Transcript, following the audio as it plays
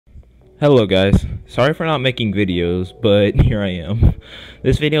Hello guys, sorry for not making videos, but here I am.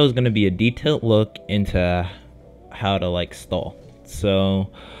 This video is going to be a detailed look into how to stall.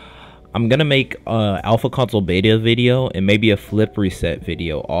 So I'm going to make a alpha console beta video and maybe a flip reset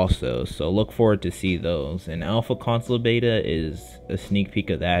video also, so look forward to see those. And alpha console beta is a sneak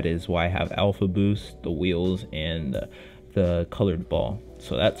peek of that, is why I have alpha boost, the wheels, and the colored ball,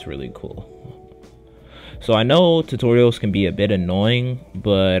 so that's really cool. So I know tutorials can be a bit annoying,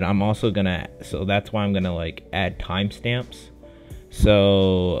 but I'm also gonna, so that's why I'm gonna add timestamps,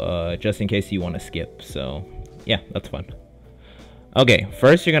 so just in case you want to skip. So yeah, that's fun. Okay,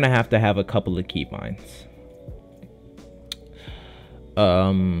 first you're gonna have to have a couple of keybinds.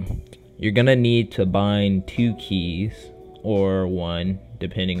 You're gonna need to bind 2 keys or 1,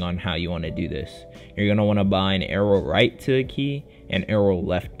 depending on how you want to do this. You're gonna want to bind arrow right to a key and arrow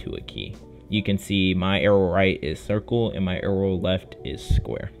left to a key. You can see my arrow right is circle and my arrow left is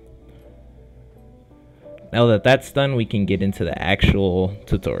square. Now that that's done, we can get into the actual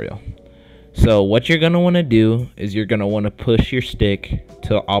tutorial. So what you're going to want to do is you're going to want to push your stick to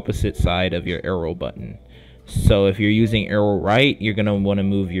the opposite side of your arrow button. So if you're using arrow right, you're going to want to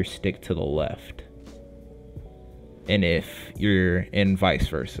move your stick to the left. And if you're in vice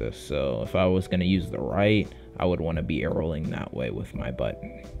versa. So if I was going to use the right, I would want to be arrowing that way with my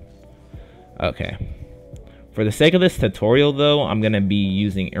button. Okay, for the sake of this tutorial though, I'm going to be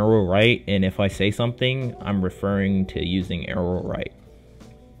using arrow right, and if I say something, I'm referring to using arrow right.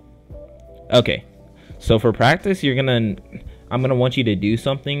 Okay, so for practice, I'm going to want you to do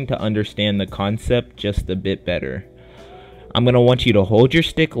something to understand the concept just a bit better. I'm going to want you to hold your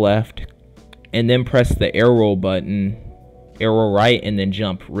stick left, and then press the arrow button, arrow right, and then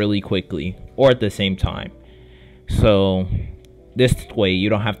jump really quickly, or at the same time. So this way you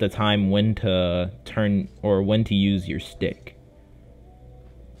don't have to time when to turn or when to use your stick.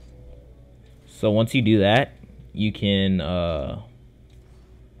 So once you do that, you can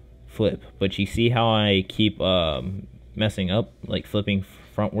flip. But you see how I keep messing up, like flipping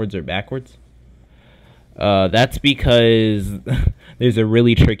frontwards or backwards? That's because there's a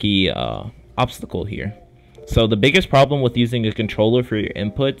really tricky obstacle here. So the biggest problem with using a controller for your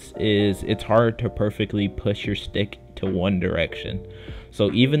inputs is it's hard to perfectly push your stick to one direction.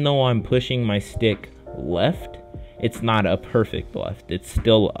 So even though I'm pushing my stick left, it's not a perfect left. It's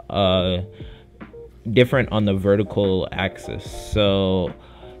still different on the vertical axis. So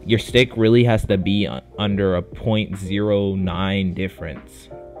your stick really has to be under a 0.09 difference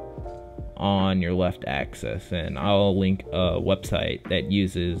on your left axis. And I'll link a website that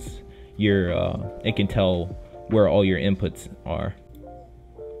uses your it can tell where all your inputs are.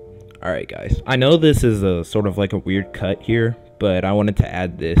 Alright guys, I know this is a sort of like a weird cut here, but I wanted to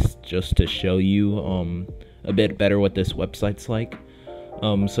add this just to show you a bit better what this website's like.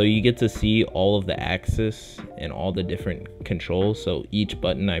 So you get to see all of the axis and all the different controls. So each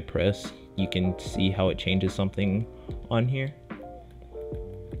button I press, you can see how it changes something on here.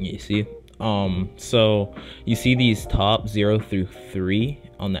 You see? So you see these top 0 through 3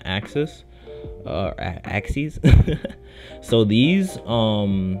 on the axis. Axes. So these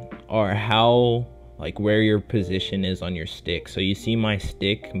are how, where your position is on your stick. So you see my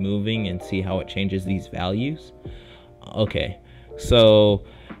stick moving and see how it changes these values. Okay, so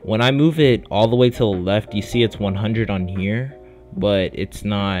when I move it all the way to the left, you see it's 100 on here, but it's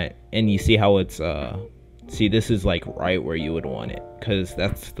not. And you see how it's see, this is right where you would want it, because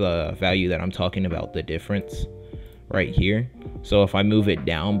that's the value that I'm talking about, the difference right here. So if I move it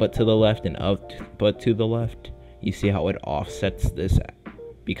down but to the left and up but to the left, you see how it offsets this,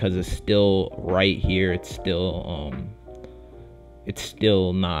 because it's still right here. It's still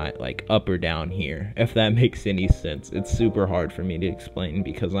not up or down here, if that makes any sense. It's super hard for me to explain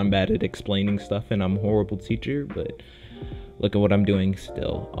because I'm bad at explaining stuff and I'm a horrible teacher, but look at what I'm doing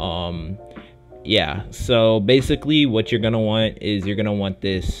still. Yeah, so basically what you're gonna want is you're gonna want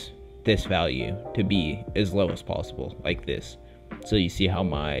this value to be as low as possible, like this. So you see how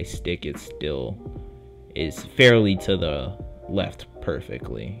my stick is fairly to the left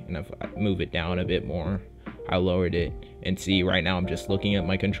perfectly, and if I move it down a bit more, I lowered it, and see right now I'm just looking at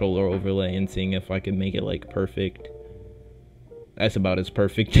my controller overlay and seeing if I can make it perfect. That's about as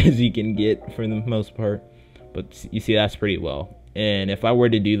perfect as you can get for the most part, but you see that's pretty well. And if I were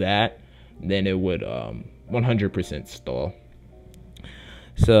to do that, then it would 100% stall.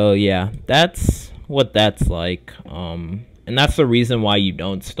 So yeah, that's what that's like, and that's the reason why you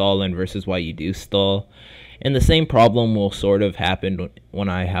don't stall and versus why you do stall. And the same problem will sort of happen when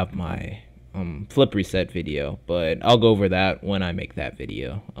I have my flip reset video, but I'll go over that when I make that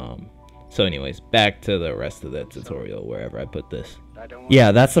video. So anyways, back to the rest of the tutorial, wherever I put this.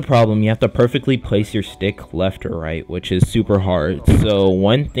 Yeah, that's the problem. You have to perfectly place your stick left or right, which is super hard. So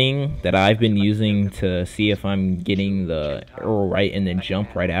one thing that I've been using to see if I'm getting the arrow right and then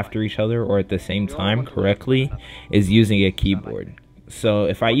jump right after each other or at the same time correctly is using a keyboard. So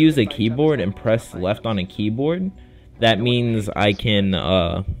if I use a keyboard and press left on a keyboard, that means I can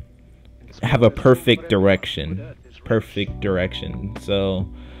have a perfect direction. So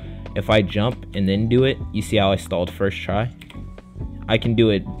if I jump and then do it, you see how I stalled first try? I can do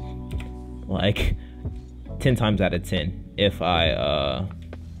it like 10 times out of 10 if I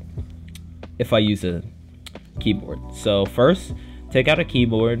use a keyboard. So first, take out a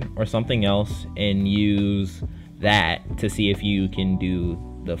keyboard or something else and use that to see if you can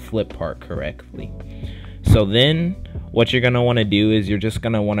do the flip part correctly. So then what you're going to want to do is you're just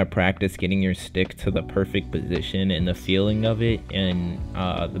going to want to practice getting your stick to the perfect position and the feeling of it. And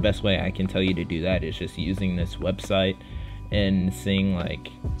the best way I can tell you to do that is just using this website and seeing like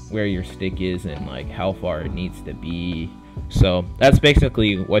where your stick is and like how far it needs to be. So that's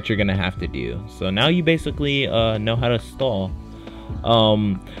basically what you're gonna have to do. So now you basically know how to stall.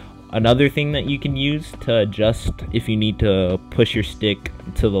 Another thing that you can use to adjust if you need to push your stick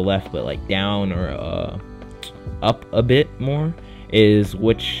to the left but like down or up a bit more is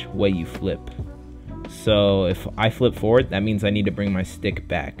which way you flip. So if I flip forward, that means I need to bring my stick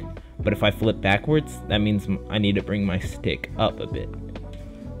back. But if I flip backwards, that means I need to bring my stick up a bit.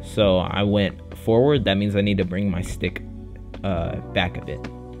 So I went forward, that means I need to bring my stick back a bit.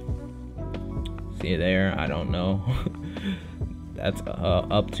 See there? I don't know. That's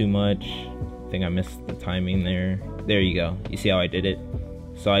up too much. I think I missed the timing there. There you go. You see how I did it?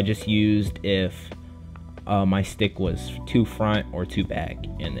 So I just used if my stick was too front or too back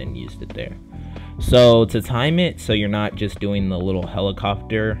and then used it there. So to time it so you're not just doing the little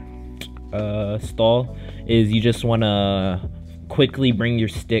helicopter stall, is you just want to quickly bring your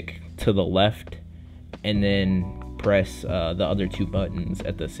stick to the left and then press the other two buttons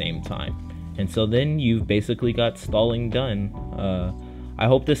at the same time, and so then you've basically got stalling done. I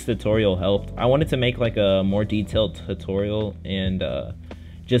hope this tutorial helped. I wanted to make like a more detailed tutorial and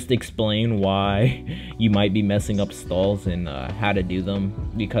just explain why you might be messing up stalls and how to do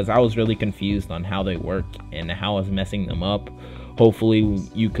them, because I was really confused on how they work and how I was messing them up. Hopefully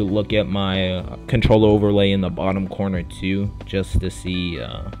you could look at my controller overlay in the bottom corner too, just to see,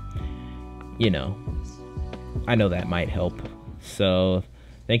 you know, I know that might help. So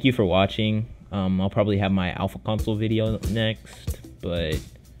thank you for watching. I'll probably have my alpha console video next, but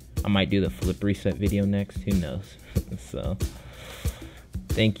I might do the flip reset video next, who knows. So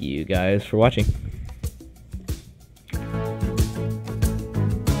thank you guys for watching.